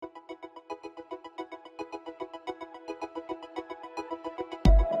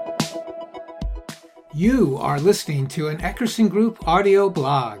You are listening to an Eckerson Group audio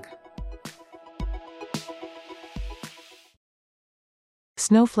blog.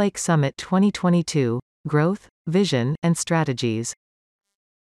 Snowflake Summit 2022: Growth, Vision, and Strategies.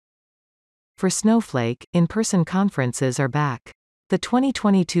 For Snowflake, in-person conferences are back. The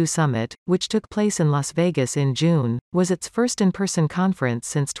 2022 Summit, which took place in Las Vegas in June, was its first in-person conference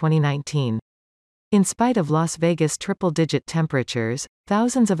since 2019. In spite of Las Vegas triple-digit temperatures,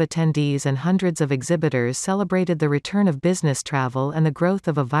 thousands of attendees and hundreds of exhibitors celebrated the return of business travel and the growth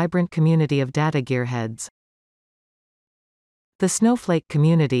of a vibrant community of data gearheads. The Snowflake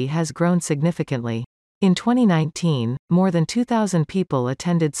community has grown significantly. In 2019, more than 2,000 people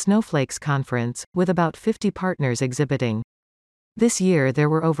attended Snowflake's conference, with about 50 partners exhibiting. This year there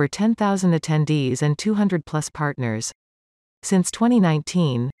were over 10,000 attendees and 200-plus partners. Since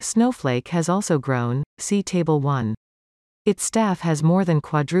 2019, Snowflake has also grown, see Table 1. Its staff has more than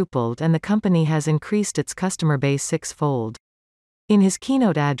quadrupled and the company has increased its customer base six-fold. In his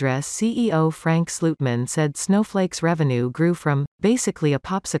keynote address, CEO Frank Slootman said Snowflake's revenue grew from, basically a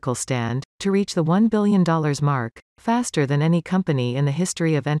popsicle stand, to reach the $1 billion mark, faster than any company in the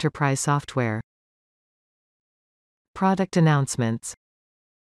history of enterprise software. Product announcements.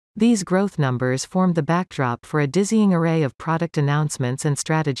 These growth numbers formed the backdrop for a dizzying array of product announcements and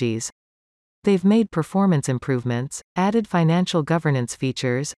strategies. They've made performance improvements, added financial governance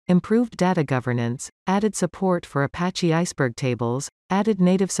features, improved data governance, added support for Apache Iceberg tables, added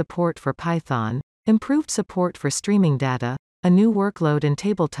native support for Python, improved support for streaming data, a new workload and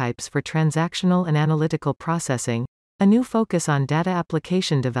table types for transactional and analytical processing, a new focus on data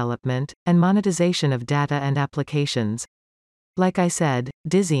application development, and monetization of data and applications. Like I said,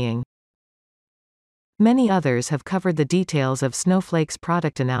 dizzying. Many others have covered the details of Snowflake's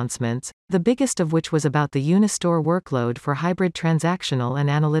product announcements, the biggest of which was about the Unistore workload for hybrid transactional and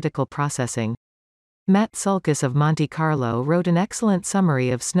analytical processing. Matt Sulkus of Monte Carlo wrote an excellent summary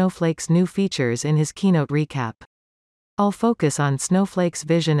of Snowflake's new features in his keynote recap. I'll focus on Snowflake's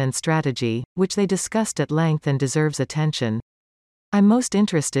vision and strategy, which they discussed at length and deserves attention. I'm most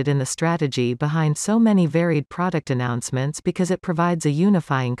interested in the strategy behind so many varied product announcements because it provides a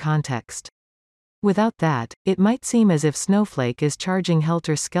unifying context. Without that, it might seem as if Snowflake is charging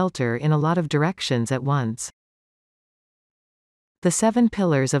helter-skelter in a lot of directions at once. The 7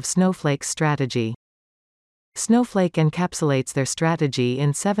 pillars of Snowflake's strategy. Snowflake encapsulates their strategy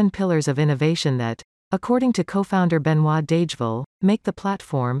in 7 pillars of innovation that, according to co-founder Benoit Dageville, make the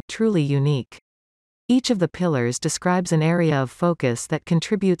platform truly unique. Each of the pillars describes an area of focus that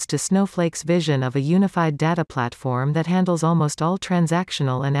contributes to Snowflake's vision of a unified data platform that handles almost all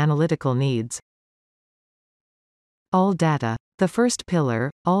transactional and analytical needs. All data. The first pillar,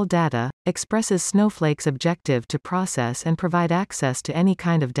 All Data, expresses Snowflake's objective to process and provide access to any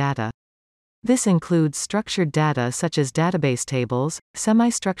kind of data. This includes structured data such as database tables,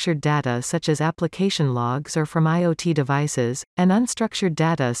 semi-structured data such as application logs or from IoT devices, and unstructured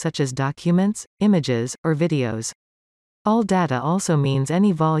data such as documents, images, or videos. All data also means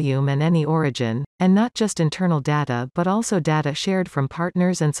any volume and any origin, and not just internal data but also data shared from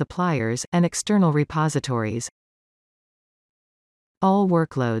partners and suppliers and external repositories. All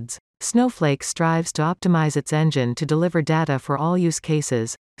workloads. Snowflake strives to optimize its engine to deliver data for all use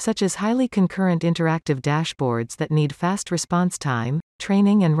cases, such as highly concurrent interactive dashboards that need fast response time,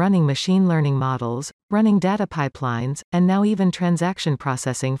 training and running machine learning models, running data pipelines, and now even transaction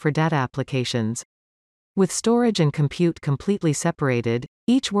processing for data applications. With storage and compute completely separated,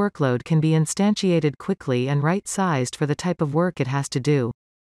 each workload can be instantiated quickly and right-sized for the type of work it has to do.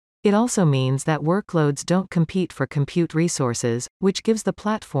 It also means that workloads don't compete for compute resources, which gives the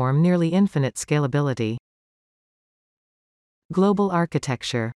platform nearly infinite scalability. Global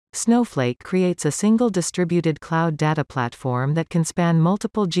architecture. Snowflake creates a single distributed cloud data platform that can span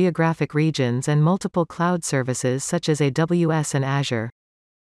multiple geographic regions and multiple cloud services such as AWS and Azure.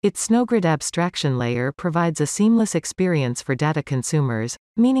 Its Snowgrid abstraction layer provides a seamless experience for data consumers,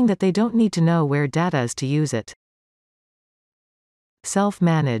 meaning that they don't need to know where data is to use it.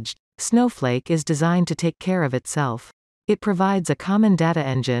 Self-managed. Snowflake is designed to take care of itself. It provides a common data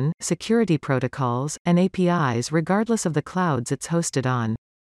engine, security protocols, and APIs regardless of the clouds it's hosted on.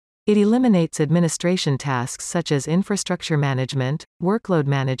 It eliminates administration tasks such as infrastructure management, workload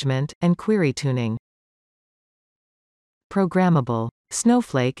management, and query tuning. Programmable.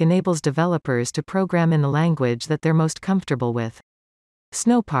 Snowflake enables developers to program in the language that they're most comfortable with.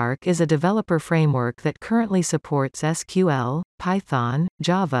 Snowpark is a developer framework that currently supports SQL, Python,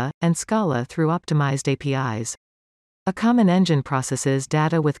 Java, and Scala through optimized APIs. A common engine processes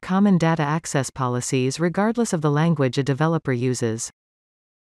data with common data access policies regardless of the language a developer uses.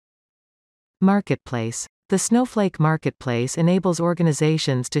 Marketplace. The Snowflake Marketplace enables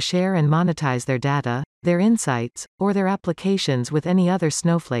organizations to share and monetize their data, their insights, or their applications with any other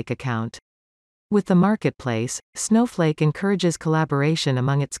Snowflake account. With the Marketplace, Snowflake encourages collaboration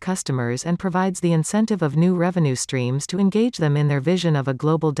among its customers and provides the incentive of new revenue streams to engage them in their vision of a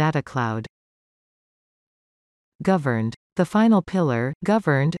global data cloud. Governed. The final pillar,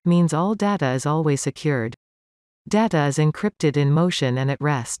 governed, means all data is always secured. Data is encrypted in motion and at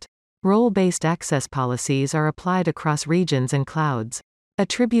rest. Role-based access policies are applied across regions and clouds.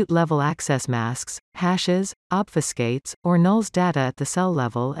 Attribute-level access masks, hashes, obfuscates, or nulls data at the cell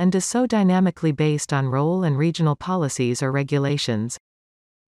level and is so dynamically based on role and regional policies or regulations.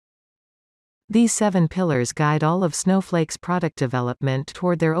 These 7 pillars guide all of Snowflake's product development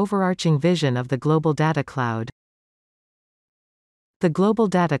toward their overarching vision of the global data cloud. The global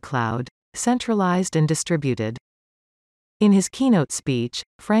data cloud, centralized and distributed. In his keynote speech,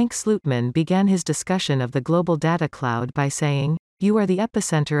 Frank Slootman began his discussion of the global data cloud by saying, "You are the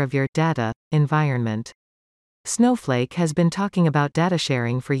epicenter of your data environment." Snowflake has been talking about data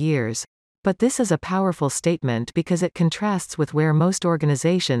sharing for years. But this is a powerful statement because it contrasts with where most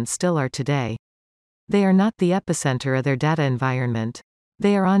organizations still are today. They are not the epicenter of their data environment.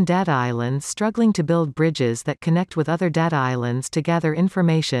 They are on data islands struggling to build bridges that connect with other data islands to gather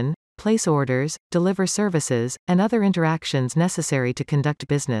information, place orders, deliver services, and other interactions necessary to conduct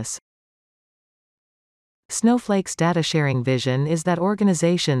business. Snowflake's data sharing vision is that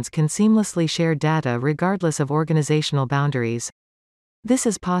organizations can seamlessly share data regardless of organizational boundaries. This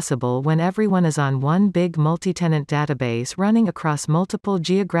is possible when everyone is on one big multi-tenant database running across multiple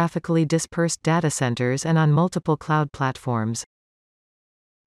geographically dispersed data centers and on multiple cloud platforms.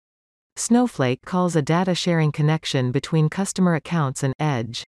 Snowflake calls a data sharing connection between customer accounts an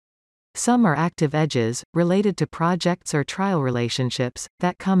edge. Some are active edges, related to projects or trial relationships,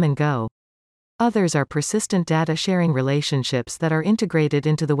 that come and go. Others are persistent data sharing relationships that are integrated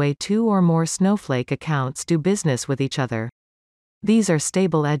into the way 2 or more Snowflake accounts do business with each other. These are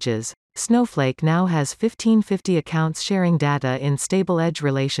stable edges. Snowflake now has 1,550 accounts sharing data in stable edge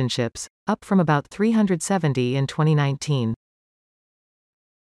relationships, up from about 370 in 2019.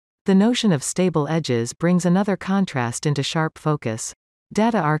 The notion of stable edges brings another contrast into sharp focus.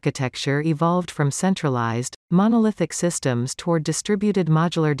 Data architecture evolved from centralized, monolithic systems toward distributed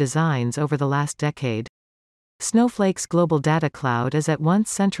modular designs over the last decade. Snowflake's global data cloud is at once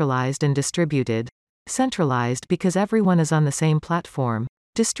centralized and distributed. Centralized because everyone is on the same platform.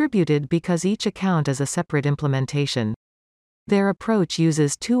 Distributed because each account is a separate implementation. Their approach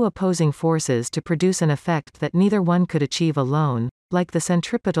uses 2 opposing forces to produce an effect that neither one could achieve alone, like the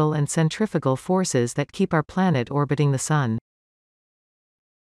centripetal and centrifugal forces that keep our planet orbiting the Sun.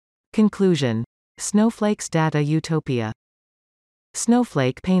 Conclusion. Snowflake's data utopia.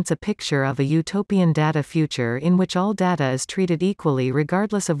 Snowflake paints a picture of a utopian data future in which all data is treated equally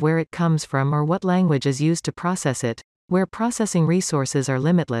regardless of where it comes from or what language is used to process it, where processing resources are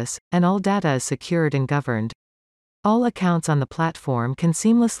limitless, and all data is secured and governed. All accounts on the platform can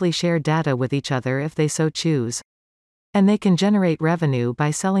seamlessly share data with each other if they so choose. And they can generate revenue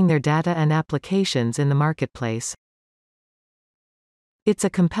by selling their data and applications in the marketplace. It's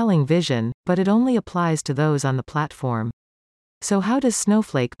a compelling vision, but it only applies to those on the platform. So how does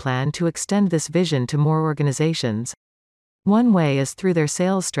Snowflake plan to extend this vision to more organizations? One way is through their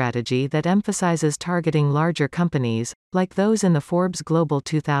sales strategy that emphasizes targeting larger companies, like those in the Forbes Global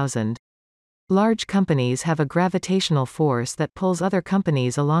 2000. Large companies have a gravitational force that pulls other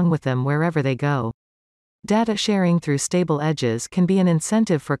companies along with them wherever they go. Data sharing through stable edges can be an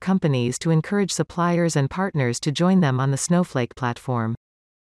incentive for companies to encourage suppliers and partners to join them on the Snowflake platform.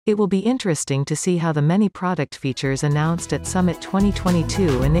 It will be interesting to see how the many product features announced at Summit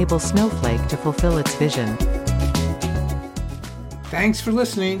 2022 enable Snowflake to fulfill its vision. Thanks for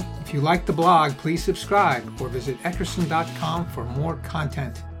listening. If you like the blog, please subscribe or visit Eckerson.com for more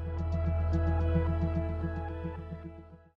content.